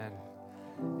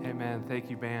Amen. Thank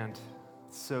you, band.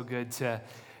 It's so good to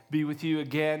be with you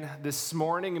again this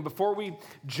morning. And before we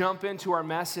jump into our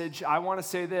message, I want to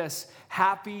say this: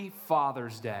 Happy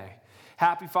Father's Day.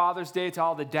 Happy Father's Day to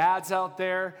all the dads out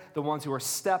there, the ones who are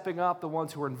stepping up, the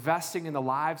ones who are investing in the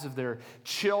lives of their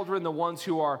children, the ones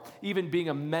who are even being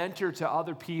a mentor to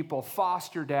other people,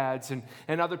 foster dads,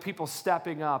 and other people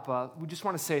stepping up. We just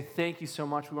want to say thank you so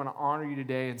much. We want to honor you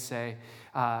today and say,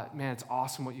 man, it's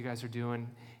awesome what you guys are doing.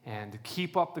 And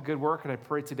keep up the good work. And I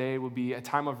pray today will be a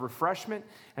time of refreshment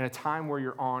and a time where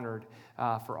you're honored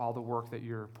for all the work that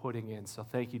you're putting in. So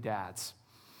thank you, dads.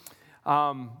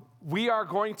 We are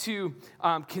going to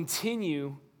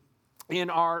continue in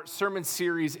our sermon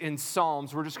series in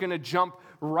Psalms. We're just going to jump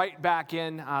right back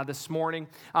in this morning.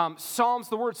 Psalms,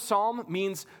 the word psalm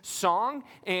means song,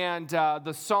 and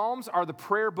the Psalms are the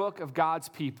prayer book of God's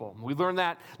people. We learned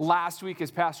that last week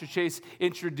as Pastor Chase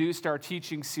introduced our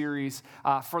teaching series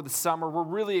for the summer. We're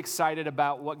really excited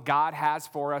about what God has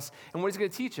for us and what He's going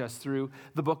to teach us through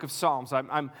the book of Psalms.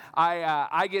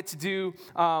 I get to do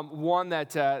one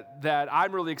that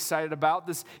I'm really excited about.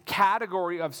 This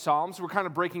category of Psalms, we're kind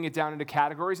of breaking it down into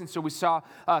categories, and so we saw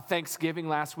Thanksgiving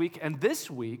last week, and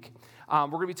this week, we're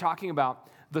going to be talking about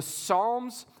the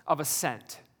Psalms of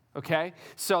Ascent, okay?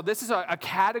 So this is a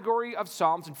category of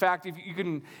Psalms. In fact, if you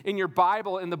can, in your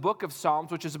Bible, in the book of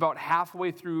Psalms, which is about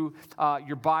halfway through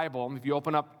your Bible, if you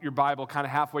open up your Bible kind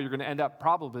of halfway, you're going to end up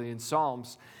probably in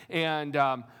Psalms. And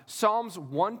Psalms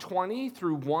 120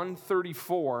 through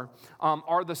 134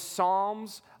 are the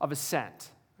Psalms of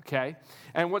Ascent. Okay,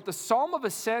 and what the Psalm of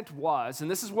Ascent was,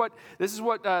 and this is what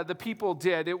the people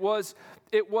did. It was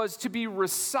to be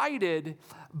recited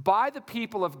by the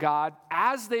people of God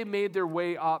as they made their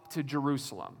way up to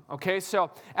Jerusalem. Okay,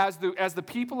 so as the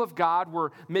people of God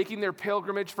were making their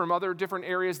pilgrimage from other different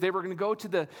areas, they were going to go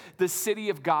to the city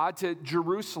of God, to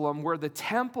Jerusalem, where the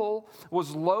temple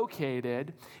was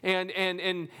located.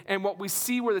 And what we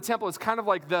see where the temple is kind of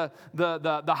like the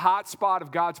hot spot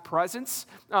of God's presence.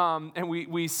 And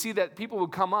we see that people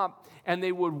would come up and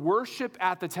they would worship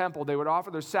at the temple. They would offer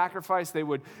their sacrifice. They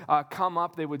would come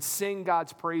up. They would sing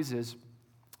God's praises.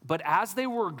 But as they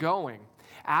were going,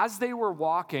 as they were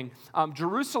walking,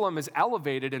 Jerusalem is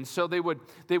elevated, and so they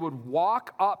would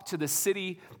walk up to the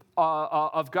city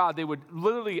of God. They would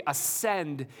literally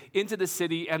ascend into the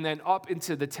city and then up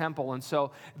into the temple. And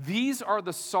so these are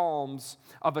the Psalms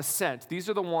of Ascent. These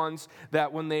are the ones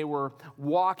that when they were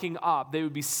walking up, they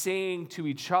would be saying to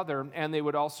each other, and they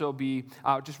would also be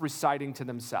just reciting to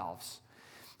themselves.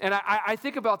 And I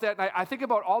think about that, and I think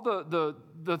about all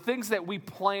the things that we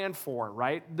plan for,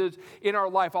 right? In our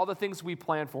life, all the things we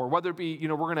plan for, whether it be,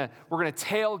 we're gonna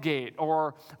tailgate,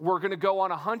 or we're gonna go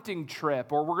on a hunting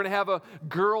trip, or we're gonna have a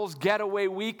girls' getaway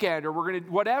weekend, or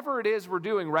whatever it is we're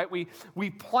doing, right?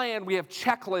 We plan, we have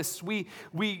checklists,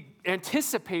 we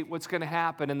anticipate what's gonna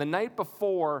happen, and the night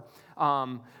before,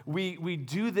 we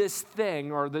do this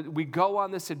thing, or we go on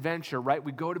this adventure, right?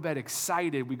 We go to bed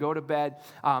excited. We go to bed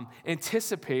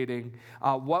anticipating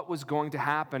what was going to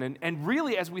happen. And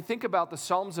really, as we think about the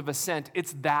Psalms of Ascent,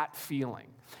 it's that feeling.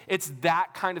 It's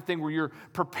that kind of thing where you're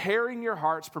preparing your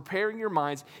hearts, preparing your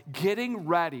minds, getting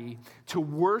ready to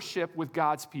worship with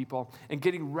God's people, and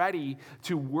getting ready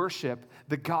to worship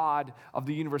the God of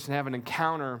the universe and have an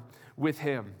encounter with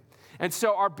Him. And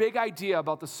so our big idea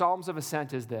about the Psalms of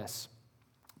Ascent is this: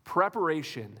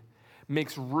 preparation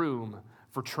makes room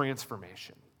for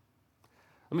transformation.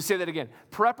 Let me say that again.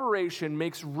 Preparation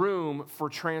makes room for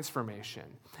transformation.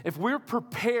 If we're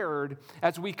prepared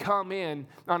as we come in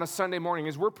on a Sunday morning,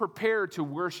 as we're prepared to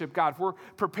worship God, if we're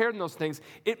prepared in those things,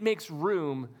 it makes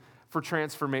room for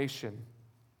transformation.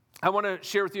 I want to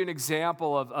share with you an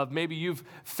example of maybe you've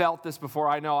felt this before.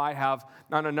 I know I have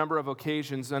on a number of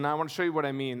occasions, and I want to show you what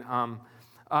I mean.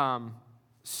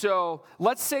 So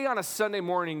let's say on a Sunday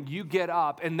morning you get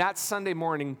up, and that Sunday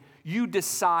morning you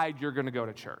decide you're going to go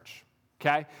to church,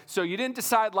 okay? So you didn't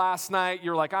decide last night.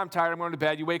 You're like, I'm tired, I'm going to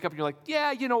bed. You wake up and you're like,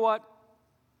 yeah, you know what?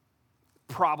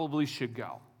 Probably should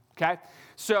go, okay?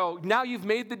 So now you've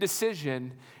made the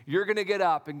decision, you're going to get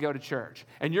up and go to church.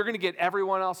 And you're going to get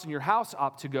everyone else in your house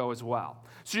up to go as well.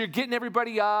 So you're getting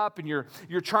everybody up, and you're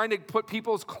trying to put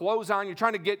people's clothes on. You're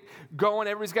trying to get going.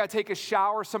 Everybody's got to take a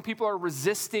shower. Some people are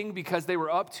resisting because they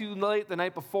were up too late the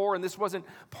night before, and this wasn't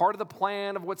part of the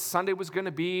plan of what Sunday was going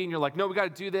to be. And you're like, no, we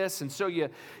got to do this. And so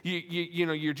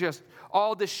you're just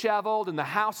all disheveled, and the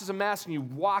house is a mess. And you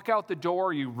walk out the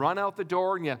door, you run out the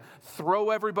door, and you throw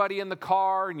everybody in the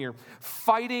car, and you're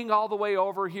fighting all the way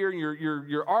over here, and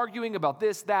you're arguing about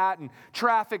this, that, and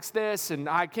traffic's this, and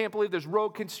I can't believe there's road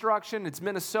construction. It's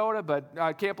Minnesota, but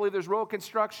I can't believe there's road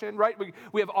construction, right?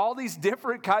 We have all these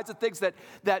different kinds of things that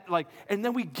and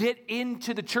then we get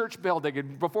into the church building,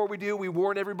 and before we do, we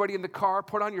warn everybody in the car,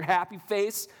 put on your happy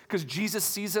face, because Jesus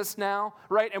sees us now,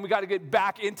 right? And we got to get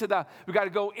back we got to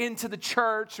go into the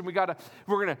church, and we're going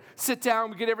to sit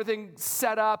down, we get everything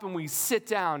set up, and we sit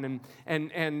down,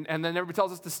 and then everybody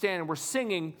tells us to stand, and we're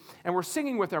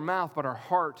singing with our mouth, but our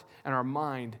heart and our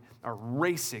mind are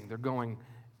racing. They're going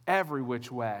every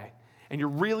which way, and you're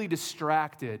really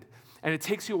distracted, and it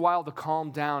takes you a while to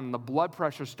calm down, and the blood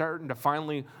pressure's starting to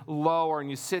finally lower, and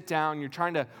you sit down, and you're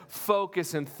trying to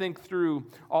focus and think through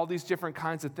all these different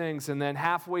kinds of things, and then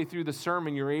halfway through the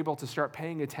sermon, you're able to start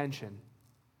paying attention.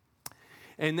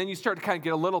 And then you start to kind of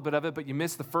get a little bit of it, but you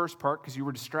miss the first part because you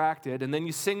were distracted. And then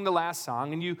you sing the last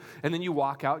song, and then you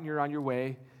walk out, and you're on your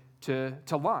way to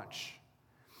lunch.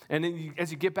 And then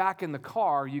as you get back in the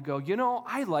car, you go,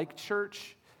 I like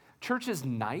church. Church is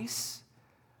nice,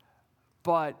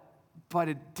 but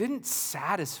it didn't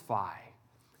satisfy.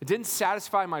 It didn't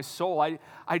satisfy my soul.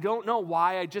 I don't know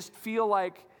why. I just feel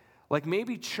like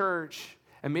maybe church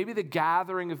and maybe the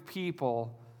gathering of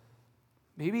people,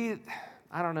 maybe,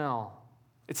 I don't know.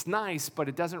 It's nice, but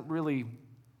it doesn't really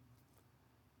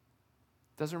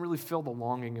fill the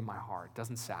longing in my heart. It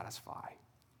doesn't satisfy.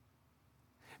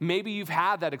 Maybe you've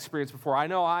had that experience before. I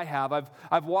know I have.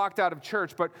 I've walked out of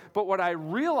church, but what I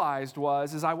realized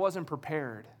is I wasn't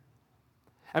prepared.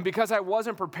 And because I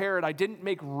wasn't prepared, I didn't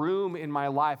make room in my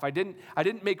life. I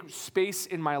didn't make space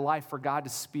in my life for God to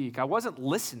speak. I wasn't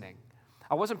listening.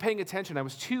 I wasn't paying attention. I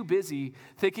was too busy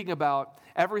thinking about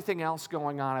everything else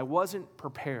going on. I wasn't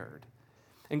prepared.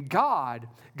 And God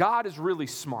is really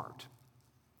smart.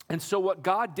 And so what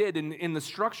God did in the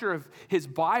structure of his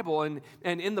Bible and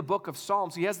in the book of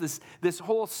Psalms, he has this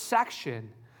whole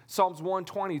section, Psalms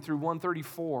 120 through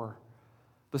 134,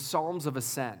 the Psalms of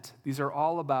Ascent. These are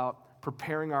all about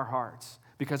preparing our hearts,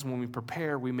 because when we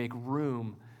prepare, we make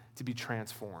room to be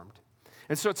transformed.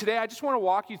 And so today I just want to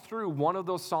walk you through one of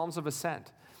those Psalms of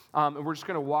Ascent. And we're just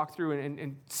going to walk through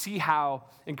and see how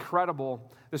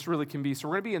incredible this really can be. So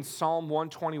we're going to be in Psalm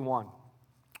 121.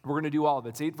 We're going to do all of it.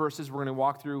 It's 8 verses. We're going to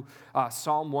walk through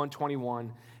Psalm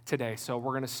 121 today. So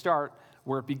we're going to start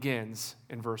where it begins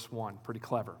in verse 1. Pretty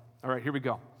clever. All right, here we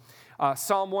go.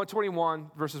 Psalm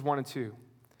 121, verses 1 and 2.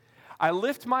 I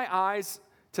lift my eyes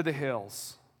to the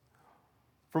hills.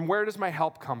 From where does my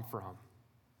help come from?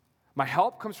 My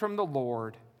help comes from the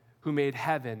Lord who made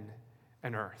heaven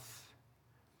and earth.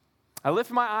 I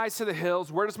lift my eyes to the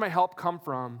hills. Where does my help come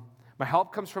from? My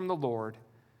help comes from the Lord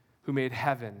who made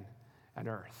heaven and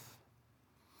earth.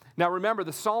 Now remember,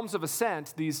 the Psalms of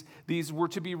Ascent, these were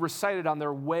to be recited on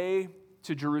their way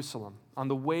to Jerusalem, on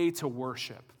the way to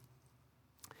worship.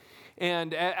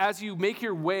 And as you make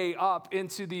your way up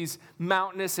into these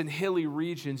mountainous and hilly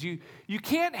regions, you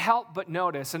can't help but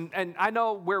notice, and I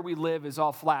know where we live is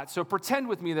all flat, so pretend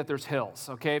with me that there's hills,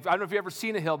 okay? I don't know if you've ever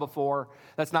seen a hill before.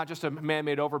 That's not just a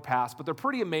man-made overpass, but they're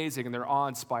pretty amazing and they're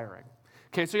awe-inspiring.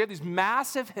 Okay, so you have these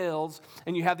massive hills,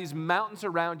 and you have these mountains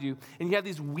around you, and you have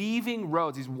these weaving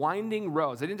roads, these winding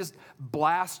roads. They didn't just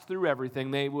blast through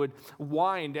everything. They would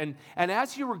wind. And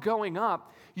as you were going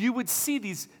up, you would see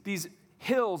these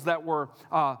hills that were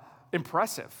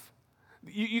impressive.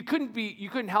 You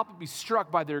couldn't help but be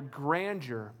struck by their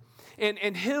grandeur.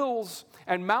 And hills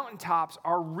and mountaintops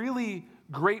are really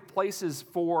great places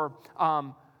for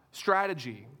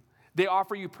strategy. They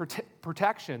offer you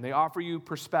protection. They offer you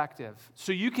perspective.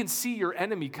 So you can see your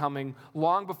enemy coming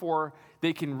long before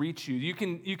they can reach you. You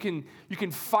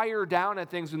can fire down at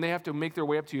things when they have to make their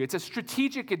way up to you. It's a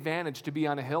strategic advantage to be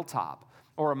on a hilltop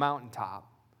or a mountaintop.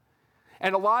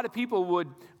 And a lot of people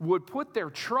would put their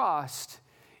trust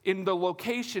in the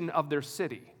location of their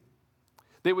city.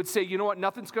 They would say, you know what,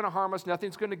 nothing's going to harm us,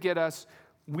 nothing's going to get us.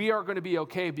 We are going to be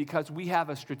okay because we have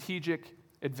a strategic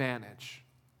advantage.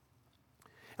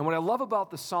 And what I love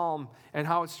about the psalm and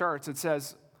how it starts, it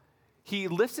says, he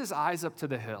lifts his eyes up to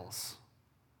the hills.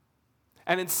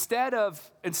 And instead of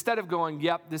going,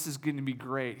 yep, this is going to be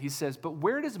great, he says, but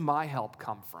where does my help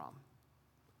come from?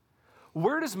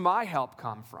 Where does my help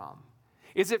come from?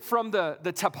 Is it from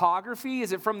the topography?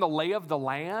 Is it from the lay of the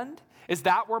land? Is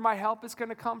that where my help is going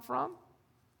to come from?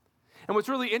 And what's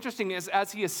really interesting is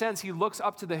as he ascends, he looks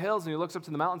up to the hills and he looks up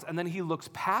to the mountains, and then he looks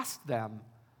past them.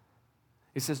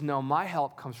 He says, no, my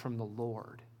help comes from the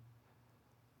Lord,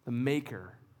 the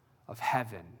maker of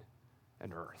heaven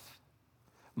and earth.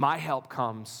 My help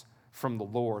comes from the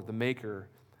Lord, the maker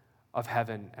of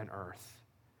heaven and earth.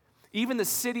 Even the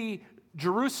city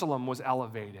Jerusalem was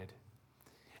elevated.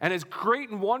 And as great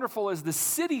and wonderful as the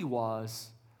city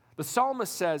was, the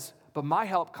psalmist says, but my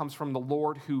help comes from the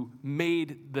Lord who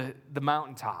made the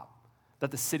mountaintop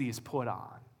that the city is put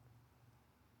on.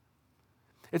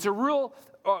 It's a real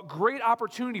great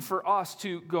opportunity for us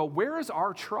to go, where is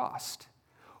our trust?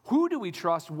 Who do we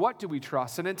trust? What do we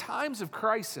trust? And in times of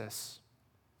crisis,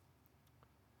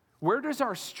 where does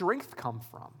our strength come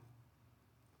from?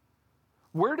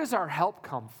 Where does our help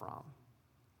come from?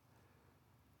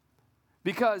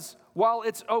 Because while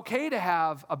it's okay to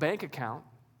have a bank account,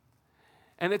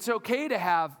 and it's okay to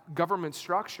have government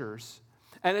structures,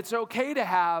 and it's okay to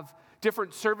have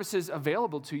different services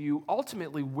available to you,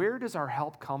 ultimately, where does our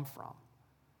help come from?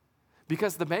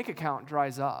 Because the bank account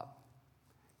dries up.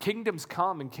 Kingdoms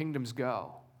come and kingdoms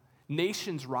go.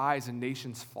 Nations rise and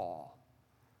nations fall.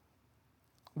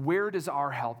 Where does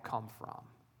our help come from?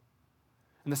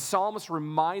 And the psalmist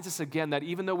reminds us again that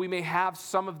even though we may have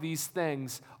some of these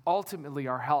things, ultimately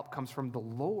our help comes from the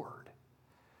Lord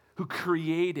who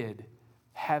created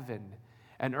heaven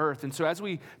and earth. And so as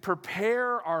we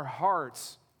prepare our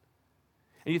hearts,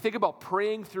 and you think about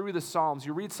praying through the Psalms,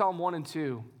 you read Psalm 1 and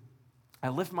 2, I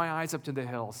lift my eyes up to the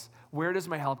hills. Where does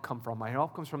my help come from? My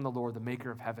help comes from the Lord, the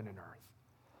maker of heaven and earth.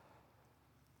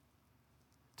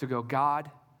 To go, God,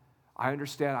 I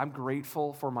understand. I'm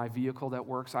grateful for my vehicle that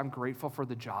works. I'm grateful for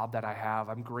the job that I have.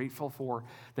 I'm grateful for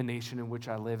the nation in which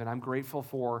I live. And I'm grateful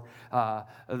for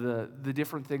the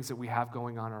different things that we have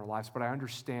going on in our lives. But I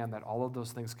understand that all of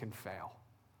those things can fail.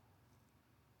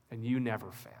 And you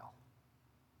never fail.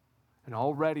 And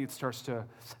already it starts to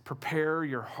prepare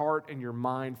your heart and your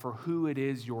mind for who it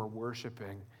is you're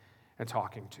worshiping and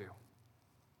talking to.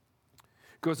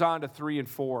 Goes on to 3 and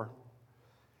 4.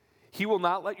 He will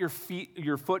not let your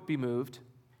foot be moved.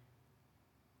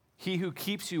 He who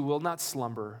keeps you will not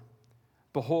slumber.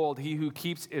 Behold, he who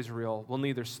keeps Israel will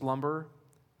neither slumber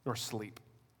nor sleep.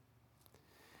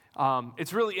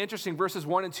 It's really interesting. Verses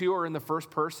 1 and 2 are in the first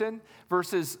person.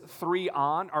 Verses 3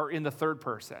 on are in the third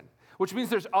person, which means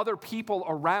there's other people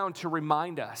around to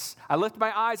remind us. I lift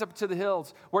my eyes up to the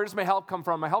hills. Where does my help come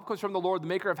from? My help comes from the Lord, the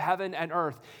maker of heaven and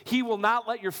earth. He will not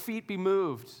let your feet be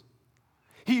moved.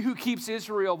 He who keeps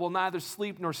Israel will neither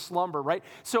sleep nor slumber, right?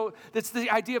 So that's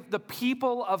the idea of the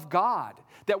people of God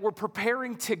that we're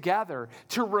preparing together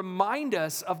to remind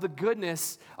us of the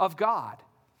goodness of God.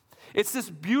 It's this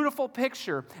beautiful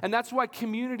picture, and that's why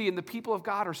community and the people of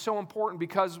God are so important,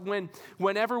 because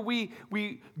whenever we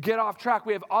get off track,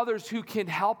 we have others who can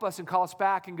help us and call us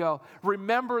back and go,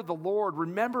 remember the Lord,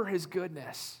 remember his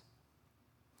goodness.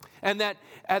 And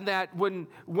that when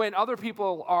other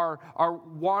people are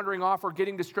wandering off or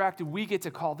getting distracted, we get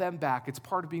to call them back. It's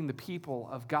part of being the people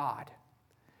of God.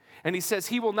 And he says,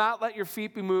 he will not let your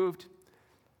feet be moved.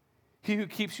 He who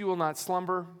keeps you will not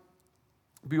slumber.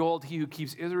 Behold, he who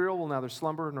keeps Israel will neither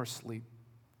slumber nor sleep.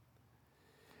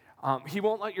 He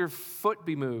won't let your foot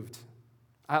be moved.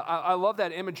 I love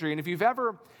that imagery. And if you've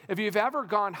ever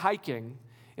gone hiking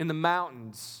in the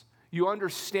mountains, you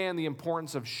understand the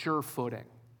importance of sure footing.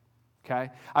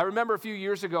 Okay? I remember a few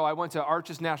years ago, I went to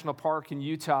Arches National Park in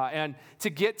Utah, and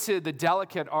to get to the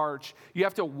Delicate Arch, you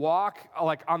have to walk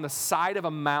like on the side of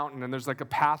a mountain, and there's like a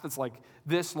path that's like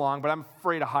this long, but I'm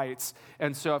afraid of heights,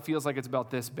 and so it feels like it's about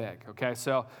this big, okay?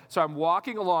 So I'm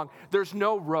walking along. There's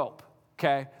no rope,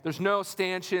 okay? There's no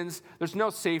stanchions. There's no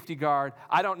safety guard.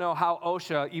 I don't know how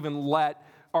OSHA even let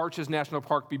Arches National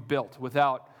Park be built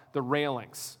without the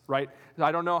railings, right?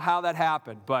 I don't know how that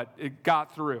happened, but it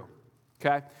got through.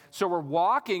 Okay, so we're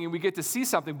walking and we get to see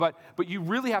something, but you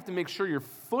really have to make sure your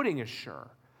footing is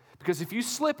sure, because if you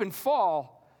slip and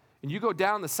fall and you go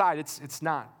down the side, it's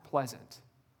not pleasant.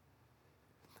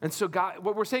 And so God,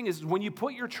 what we're saying is, when you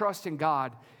put your trust in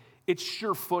God, it's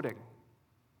sure footing.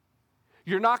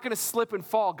 You're not going to slip and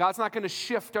fall. God's not going to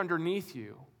shift underneath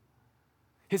you.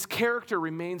 His character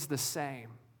remains the same.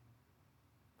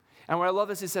 And what I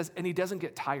love is he says, and he doesn't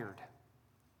get tired.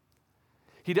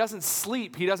 He doesn't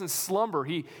sleep. He doesn't slumber.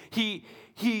 He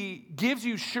gives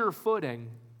you sure footing.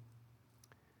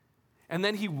 And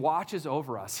then he watches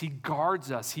over us. He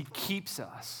guards us. He keeps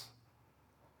us.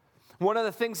 One of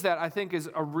the things that I think is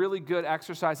a really good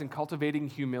exercise in cultivating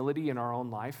humility in our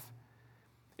own life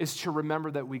is to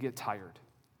remember that we get tired.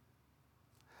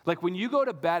 Like when you go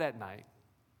to bed at night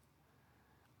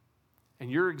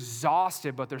and you're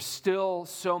exhausted, but there's still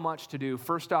so much to do.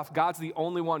 First off, God's the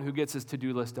only one who gets his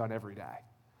to-do list done every day.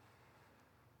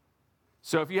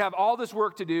 So if you have all this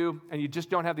work to do and you just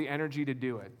don't have the energy to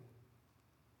do it,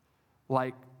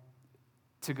 like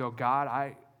to go,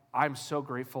 God, I'm so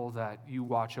grateful that you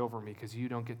watch over me because you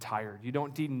don't get tired. You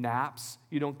don't need naps.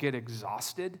 You don't get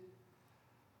exhausted.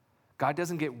 God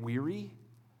doesn't get weary.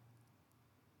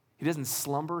 He doesn't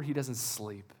slumber. He doesn't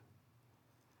sleep.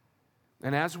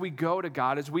 And as we go to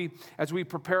God, as we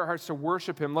prepare our hearts to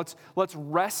worship him, let's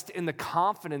rest in the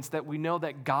confidence that we know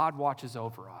that God watches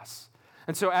over us.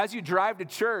 And so as you drive to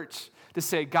church, to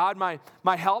say, God, my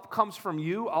help comes from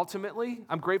you ultimately.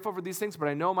 I'm grateful for these things, but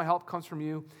I know my help comes from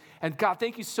you. And God,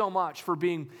 thank you so much for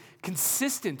being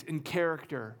consistent in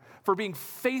character, for being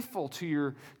faithful to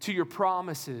your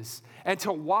promises, and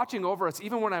to watching over us,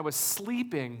 even when I was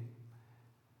sleeping,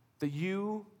 that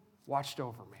you watched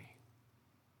over me.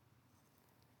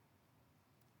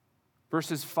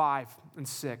 Verses 5 and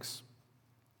 6.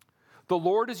 The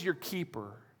Lord is your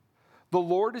keeper. The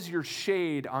Lord is your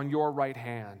shade on your right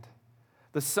hand.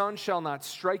 The sun shall not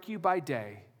strike you by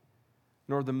day,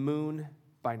 nor the moon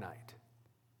by night.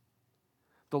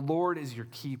 The Lord is your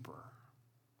keeper.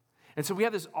 And so we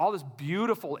have all this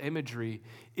beautiful imagery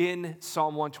in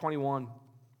Psalm 121,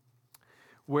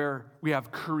 where we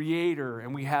have creator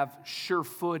and we have sure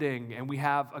footing and we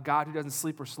have a God who doesn't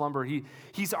sleep or slumber.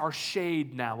 He's our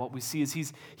shade now. What we see is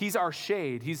he's our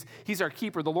shade. He's our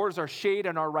keeper. The Lord is our shade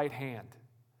on our right hand.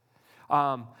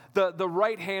 The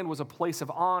right hand was a place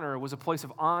of honor, it was a place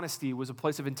of honesty, it was a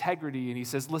place of integrity. And he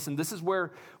says, listen, this is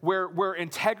where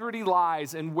integrity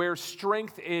lies and where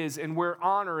strength is and where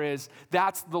honor is.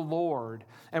 That's the Lord.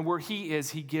 And where he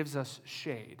is, he gives us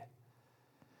shade.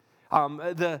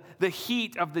 The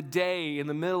heat of the day in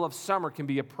the middle of summer can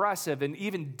be oppressive and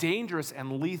even dangerous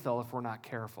and lethal if we're not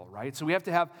careful, right? So we have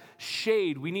to have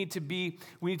shade. We need to be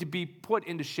put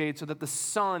into shade so that the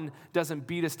sun doesn't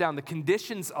beat us down. The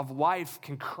conditions of life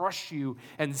can crush you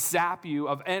and zap you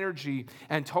of energy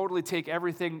and totally take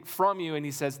everything from you. And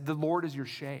he says, the Lord is your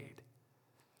shade.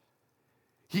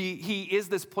 He is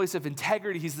this place of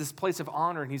integrity. He's this place of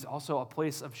honor, and he's also a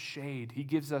place of shade. He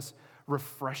gives us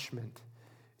refreshment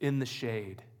in the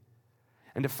shade.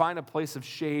 And to find a place of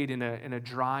shade in a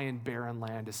dry and barren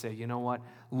land, to say, you know what,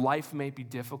 life may be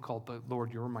difficult, but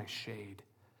Lord, you're my shade.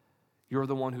 You're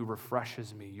the one who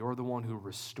refreshes me. You're the one who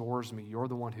restores me. You're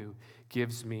the one who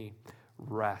gives me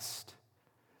rest.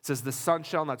 It says, the sun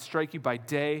shall not strike you by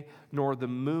day, nor the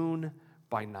moon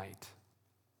by night.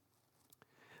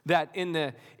 That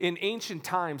in ancient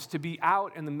times, to be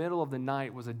out in the middle of the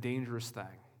night was a dangerous thing.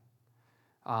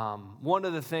 One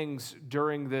of the things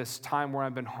during this time where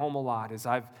I've been home a lot is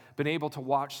I've been able to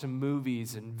watch some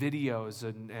movies and videos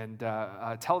and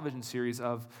a television series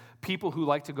of people who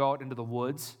like to go out into the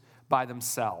woods by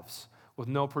themselves with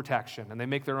no protection, and they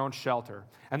make their own shelter.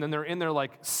 And then they're in their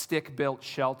like stick-built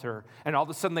shelter, and all of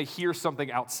a sudden they hear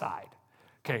something outside.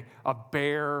 Okay, a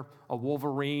bear, a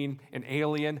wolverine, an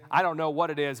alien. I don't know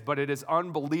what it is, but it is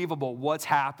unbelievable what's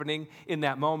happening in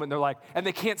that moment. They're like, and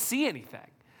they can't see anything.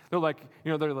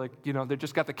 They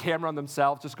just got the camera on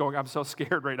themselves, just going, I'm so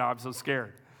scared right now, I'm so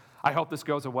scared. I hope this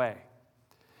goes away.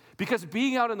 Because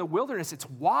being out in the wilderness, it's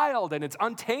wild and it's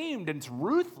untamed and it's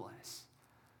ruthless.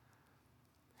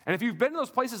 And if you've been in those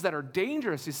places that are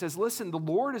dangerous, he says, listen, the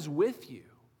Lord is with you.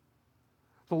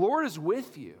 The Lord is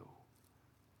with you.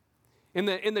 In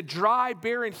the dry,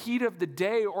 barren heat of the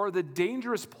day or the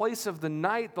dangerous place of the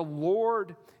night, the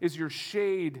Lord is your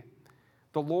shade.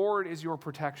 The Lord is your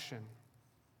protection.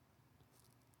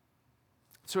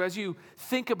 So as you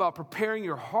think about preparing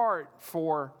your heart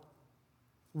for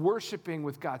worshiping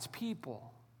with God's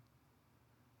people,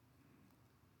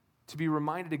 to be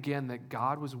reminded again that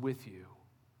God was with you.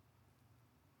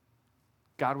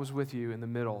 God was with you in the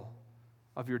middle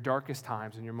of your darkest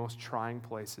times and your most trying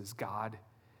places. God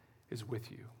is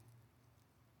with you.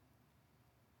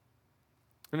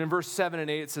 And in verse 7 and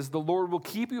 8 it says, the Lord will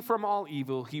keep you from all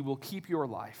evil. He will keep your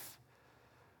life.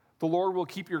 The Lord will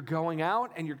keep your going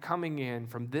out and your coming in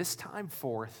from this time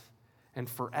forth and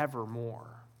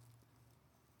forevermore.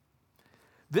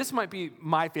 This might be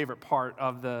my favorite part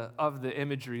of the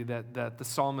imagery that the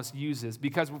psalmist uses,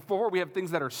 because before we have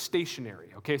things that are stationary,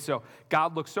 okay? So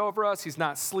God looks over us, he's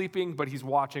not sleeping, but he's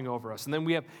watching over us. And then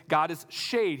we have God is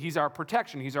shade, he's our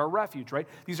protection, he's our refuge, right?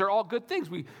 These are all good things.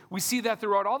 We see that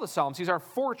throughout all the Psalms. He's our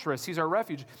fortress, he's our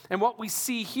refuge. And what we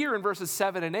see here in verses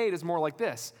 7 and 8 is more like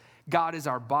this. God is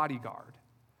our bodyguard.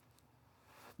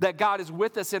 That God is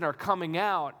with us in our coming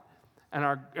out and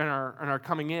our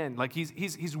coming in. Like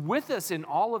he's with us in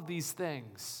all of these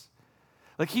things.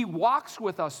 Like he walks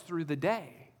with us through the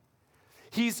day.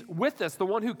 He's with us, the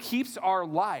one who keeps our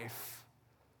life.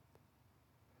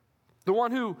 The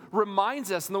one who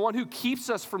reminds us and the one who keeps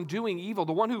us from doing evil.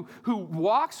 The one who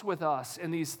walks with us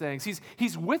in these things.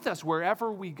 He's with us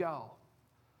wherever we go.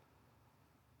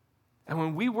 And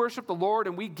when we worship the Lord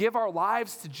and we give our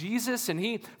lives to Jesus and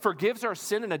he forgives our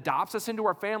sin and adopts us into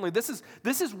our family, this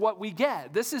is what we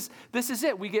get. This is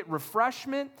it. We get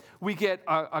refreshment. We get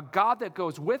a God that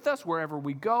goes with us wherever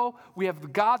we go. We have the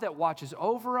God that watches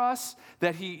over us,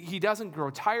 that he doesn't grow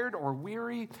tired or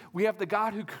weary. We have the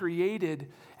God who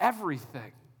created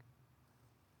everything.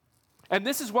 And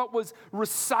this is what was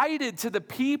recited to the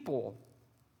people.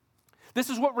 This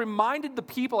is what reminded the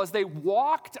people as they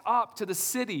walked up to the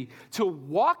city to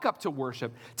walk up to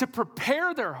worship, to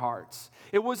prepare their hearts.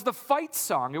 It was the fight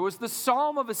song. It was the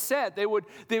Psalm of Ascent. They would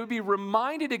be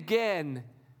reminded again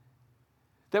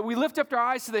that we lift up our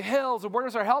eyes to the hills, and where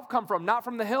does our help come from? Not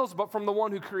from the hills, but from the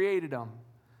one who created them.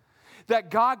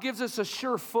 That God gives us a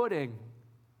sure footing.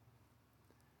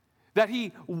 That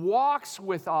he walks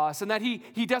with us and that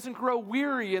he doesn't grow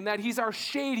weary and that he's our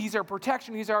shade, he's our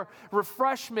protection, he's our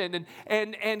refreshment,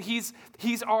 and he's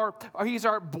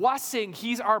our blessing,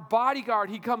 he's our bodyguard.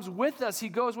 He comes with us, he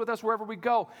goes with us wherever we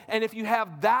go. And if you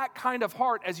have that kind of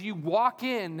heart as you walk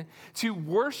in to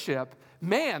worship,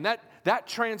 man, that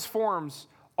transforms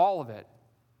all of it.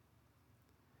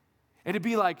 And it'd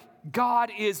be like,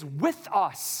 God is with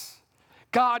us.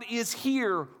 God is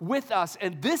here with us,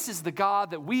 and this is the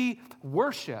God that we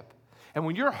worship. And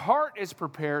when your heart is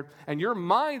prepared and your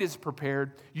mind is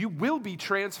prepared, you will be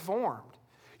transformed.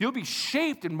 You'll be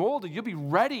shaped and molded. You'll be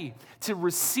ready to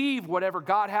receive whatever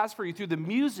God has for you through the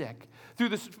music, through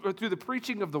the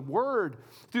preaching of the word,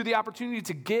 through the opportunity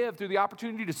to give, through the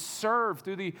opportunity to serve,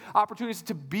 through the opportunities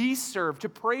to be served, to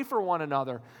pray for one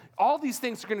another. All these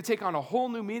things are going to take on a whole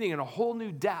new meaning and a whole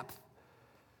new depth.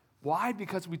 Why?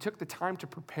 Because we took the time to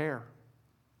prepare.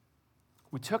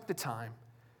 We took the time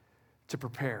to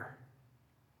prepare.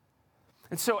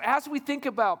 And so as we think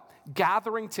about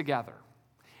gathering together,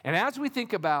 and as we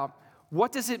think about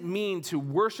what does it mean to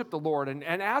worship the Lord, and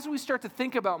as we start to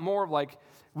think about more of like,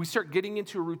 we start getting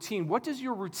into a routine, what does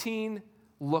your routine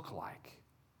look like?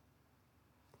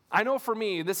 I know for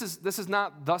me, this is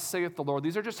not thus saith the Lord.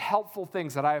 These are just helpful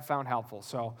things that I have found helpful.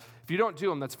 So if you don't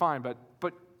do them, that's fine, but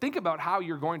think about how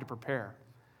you're going to prepare.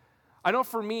 I know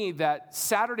for me that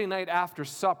Saturday night after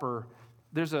supper,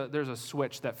 there's a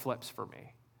switch that flips for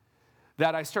me.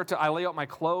 That I lay out my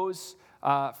clothes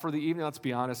for the evening. Let's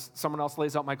be honest, someone else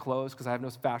lays out my clothes because I have no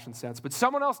fashion sense, but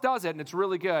someone else does it, and it's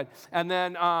really good. And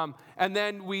then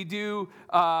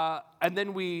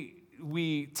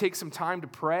we take some time to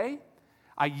pray.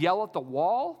 I yell at the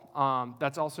wall.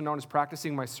 That's also known as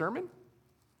practicing my sermon.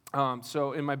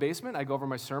 So in my basement, I go over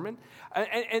my sermon.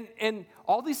 And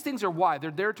all these things are why. They're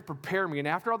there to prepare me. And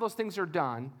after all those things are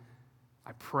done,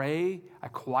 I pray, I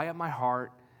quiet my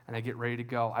heart, and I get ready to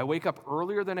go. I wake up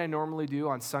earlier than I normally do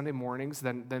on Sunday mornings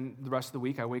than the rest of the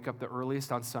week. I wake up the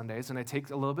earliest on Sundays, and I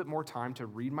take a little bit more time to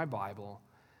read my Bible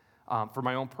for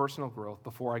my own personal growth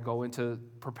before I go into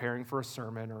preparing for a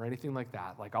sermon or anything like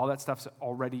that. Like all that stuff's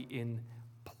already in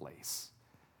place.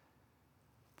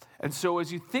 And so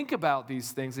as you think about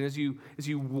these things and as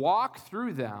you walk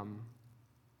through them,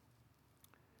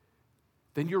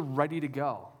 then you're ready to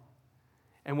go.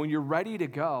 And when you're ready to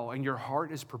go and your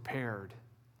heart is prepared,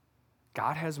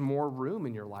 God has more room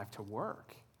in your life to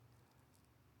work.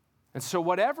 And so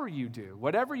whatever you do,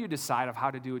 whatever you decide of how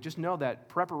to do it, just know that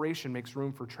preparation makes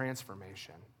room for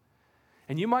transformation.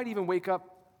 And you might even wake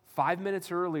up 5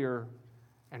 minutes earlier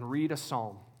and read a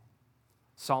psalm.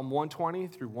 Psalm 120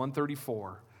 through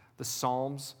 134. The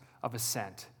Psalms of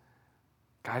Ascent.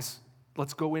 Guys,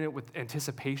 let's go in it with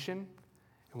anticipation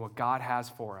and what God has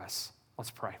for us.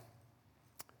 Let's pray.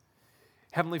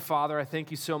 Heavenly Father, I thank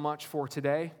you so much for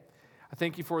today. I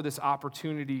thank you for this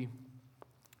opportunity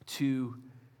to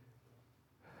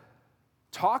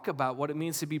talk about what it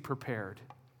means to be prepared.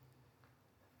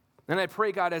 And I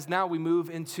pray, God, as now we move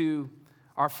into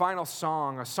our final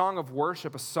song, a song of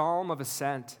worship, a psalm of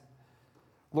ascent.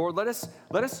 Lord, let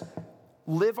us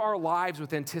live our lives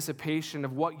with anticipation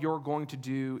of what you're going to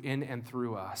do in and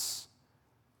through us.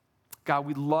 God,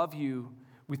 we love you.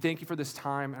 We thank you for this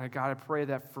time. And God, I pray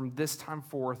that from this time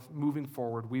forth, moving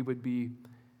forward, we would be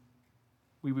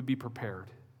prepared.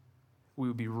 We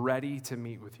would be ready to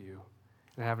meet with you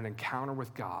and have an encounter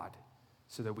with God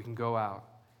so that we can go out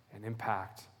and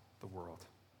impact the world.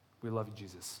 We love you,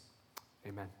 Jesus.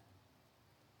 Amen.